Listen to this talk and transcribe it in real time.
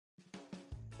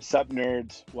Sup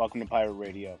nerds, welcome to Pirate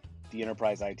Radio, the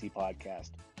Enterprise IT podcast.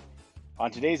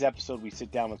 On today's episode, we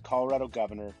sit down with Colorado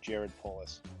Governor Jared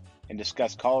Polis and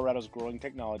discuss Colorado's growing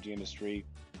technology industry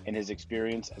and his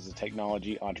experience as a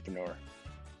technology entrepreneur.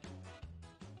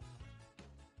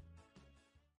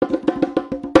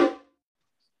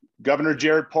 Governor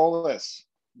Jared Polis,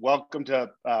 welcome to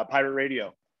Pirate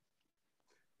Radio.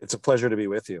 It's a pleasure to be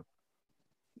with you.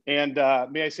 And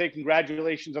may I say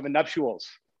congratulations on the nuptials.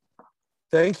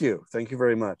 Thank you. Thank you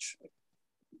very much.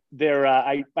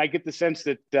 I get the sense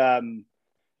that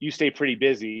you stay pretty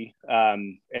busy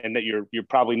and that you're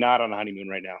probably not on a honeymoon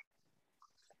right now.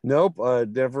 Nope.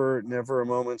 Never a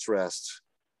moment's rest.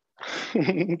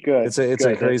 Good. It's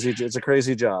a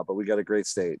crazy job, but we got a great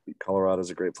state. Colorado's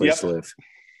a great place to live.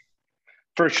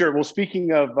 For sure. Well,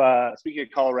 speaking of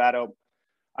Colorado,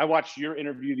 I watched your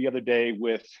interview the other day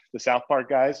with the South Park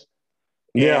guys.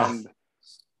 Yeah. And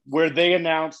where they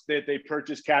announced that they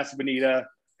purchased Casa Bonita,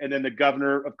 and then the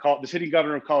sitting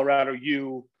governor of Colorado,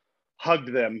 you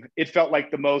hugged them. It felt like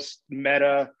the most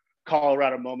meta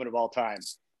Colorado moment of all time.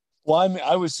 Well,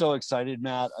 I was so excited,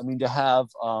 Matt. I mean, to have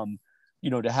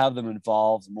them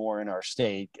involved more in our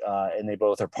state, and they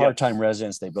both are part-time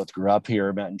residents. They both grew up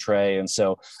here, Matt and Trey, and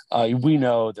so we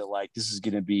know that like this is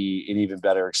going to be an even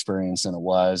better experience than it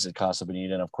was at Casa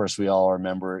Bonita. And of course, we all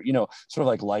remember, sort of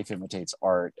like life imitates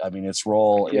art. I mean, its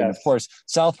role in, of course,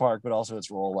 South Park, but also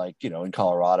its role, like in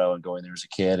Colorado and going there as a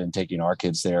kid and taking our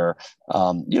kids there.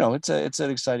 It's an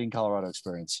exciting Colorado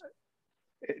experience.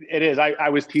 It is. I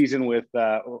was teasing with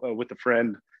a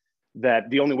friend that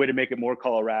the only way to make it more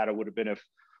Colorado would have been if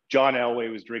John Elway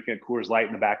was drinking a Coors Light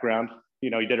in the background. He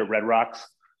did a Red Rocks.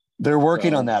 They're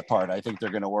working on that part. I think they're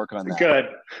going to work on that. Good.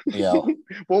 Yeah.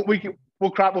 Well,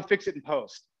 we'll fix it in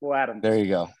post. We'll add them. There you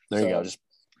go. You go. Just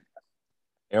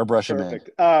airbrush perfect.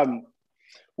 them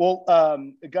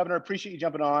in. Governor, appreciate you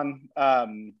jumping on.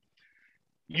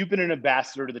 You've been an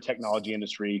ambassador to the technology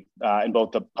industry in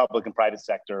both the public and private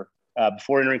sector.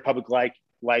 Before entering public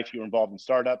life, you were involved in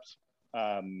startups.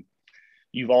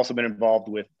 You've also been involved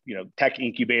with, tech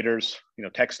incubators,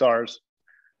 tech stars.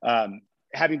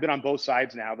 Having been on both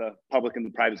sides now, the public and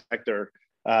the private sector,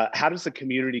 how does the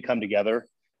community come together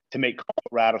to make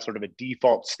Colorado sort of a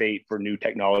default state for new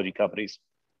technology companies?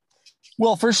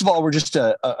 Well, first of all, we're just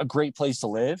a great place to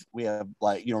live. We have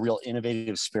real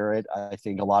innovative spirit. I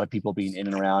think a lot of people being in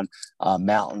and around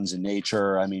mountains and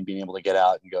nature. I mean, being able to get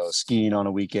out and go skiing on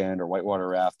a weekend or whitewater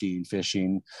rafting,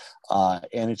 fishing.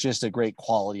 And it's just a great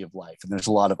quality of life. And there's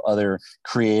a lot of other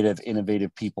creative,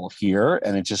 innovative people here.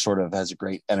 And it just sort of has a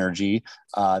great energy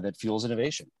that fuels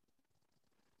innovation.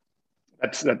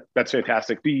 That's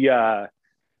fantastic. I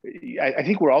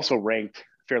think we're also ranked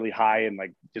fairly high in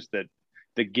like just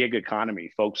the gig economy,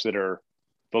 folks that are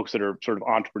sort of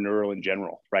entrepreneurial in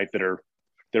general, right? They're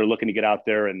looking to get out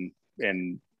there and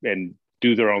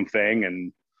do their own thing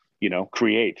and,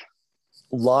 create.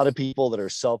 A lot of people that are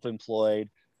self-employed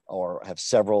or have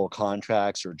several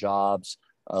contracts or jobs,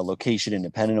 location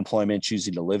independent employment,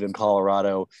 choosing to live in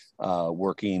Colorado,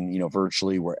 working,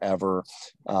 virtually wherever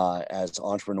as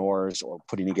entrepreneurs or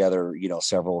putting together,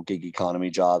 several gig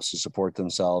economy jobs to support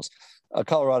themselves.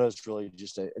 Colorado is really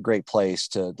just a great place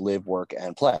to live, work,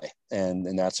 and play.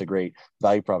 And that's a great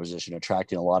value proposition,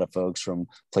 attracting a lot of folks from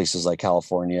places like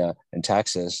California and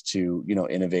Texas to,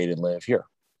 innovate and live here.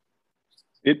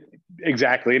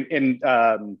 Exactly. And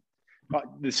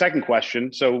the second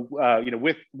question, so,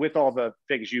 with all the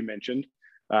things you mentioned,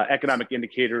 economic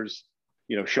indicators,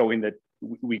 showing that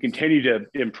we continue to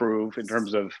improve in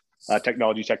terms of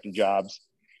technology sector jobs,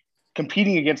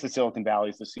 competing against the Silicon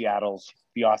Valleys, the Seattles,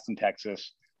 the Austin,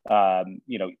 Texas.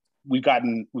 We've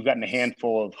gotten a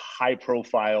handful of high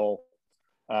profile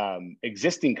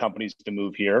existing companies to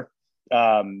move here.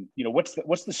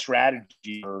 What's the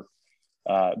strategy for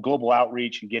global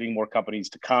outreach and getting more companies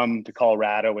to come to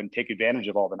Colorado and take advantage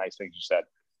of all the nice things you said?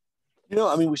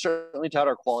 We certainly tout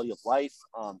our quality of life,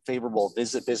 favorable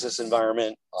business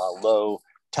environment, low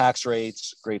tax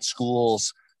rates, great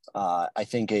schools. I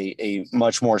think a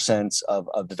much more sense of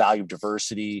the value of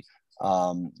diversity,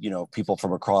 people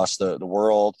from across the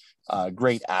world,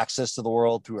 great access to the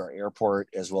world through our airport,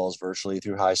 as well as virtually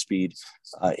through high-speed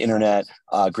internet,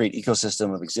 great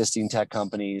ecosystem of existing tech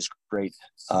companies, great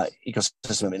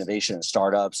ecosystem of innovation and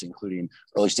startups, including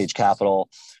early stage capital.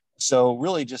 So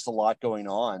really just a lot going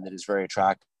on that is very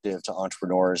attractive to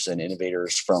entrepreneurs and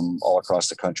innovators from all across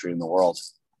the country and the world.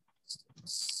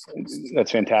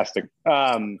 That's fantastic.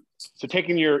 So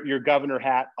taking your governor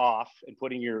hat off and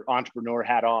putting your entrepreneur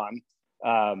hat on,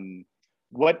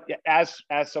 what as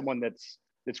someone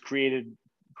that's created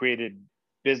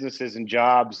businesses and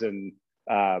jobs and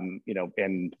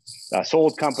and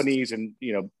sold companies, and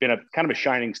been a kind of a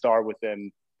shining star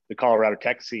within the Colorado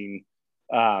tech scene.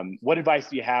 What advice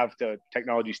do you have to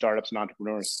technology startups and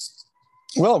entrepreneurs?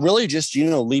 Well, really just,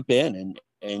 leap in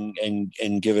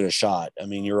and give it a shot. I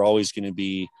mean, you're always going to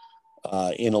be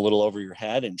in a little over your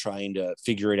head and trying to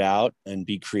figure it out and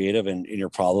be creative in your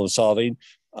problem solving.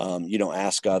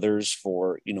 Ask others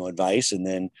for, advice, and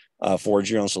then forge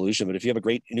your own solution. But if you have a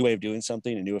great new way of doing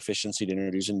something, a new efficiency to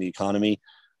introduce in the economy,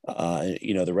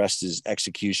 the rest is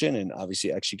execution. And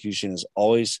obviously execution is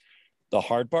always the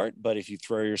hard part. But if you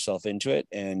throw yourself into it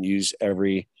and use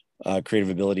every creative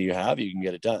ability you have, you can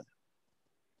get it done.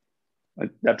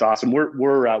 That's awesome.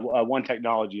 We're One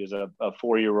Technology is a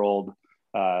 4-year-old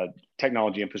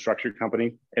technology infrastructure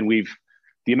company, and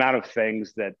the amount of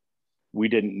things that we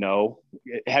didn't know,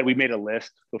 had we made a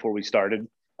list before we started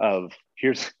of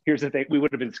here's the thing, we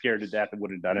would have been scared to death and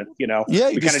wouldn't have done it. Yeah,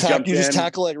 you just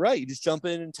tackle it, right? You just jump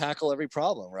in and tackle every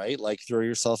problem, right? Like throw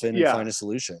yourself in and find a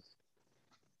solution.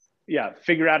 Yeah,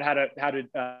 figure out how to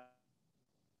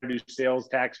do sales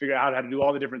tax, figure out how to do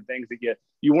all the different things that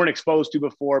you weren't exposed to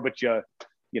before, but you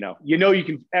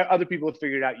can. Other people have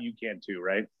figured it out, you can too,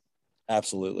 right?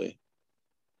 Absolutely.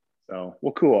 So,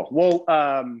 well, cool. Well,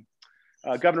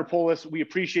 Governor Polis, we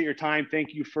appreciate your time.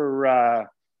 Thank you for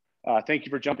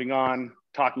jumping on,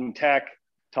 talking tech,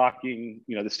 talking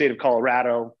the state of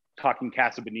Colorado, talking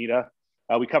Casa Bonita.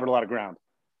 We covered a lot of ground.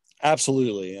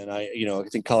 Absolutely, and I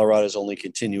think Colorado is only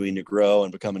continuing to grow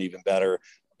and become an even better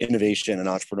innovation and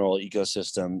entrepreneurial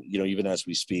ecosystem. Even as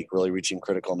we speak, really reaching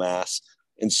critical mass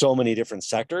in so many different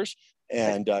sectors,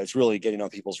 and it's really getting on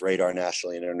people's radar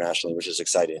nationally and internationally, which is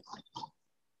exciting.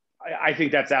 I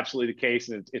think that's absolutely the case,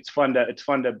 and it's fun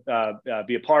to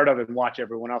be a part of and watch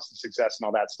everyone else's success and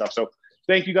all that stuff. So,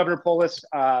 thank you, Governor Polis,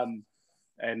 and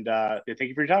thank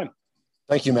you for your time.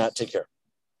 Thank you, Matt. Take care.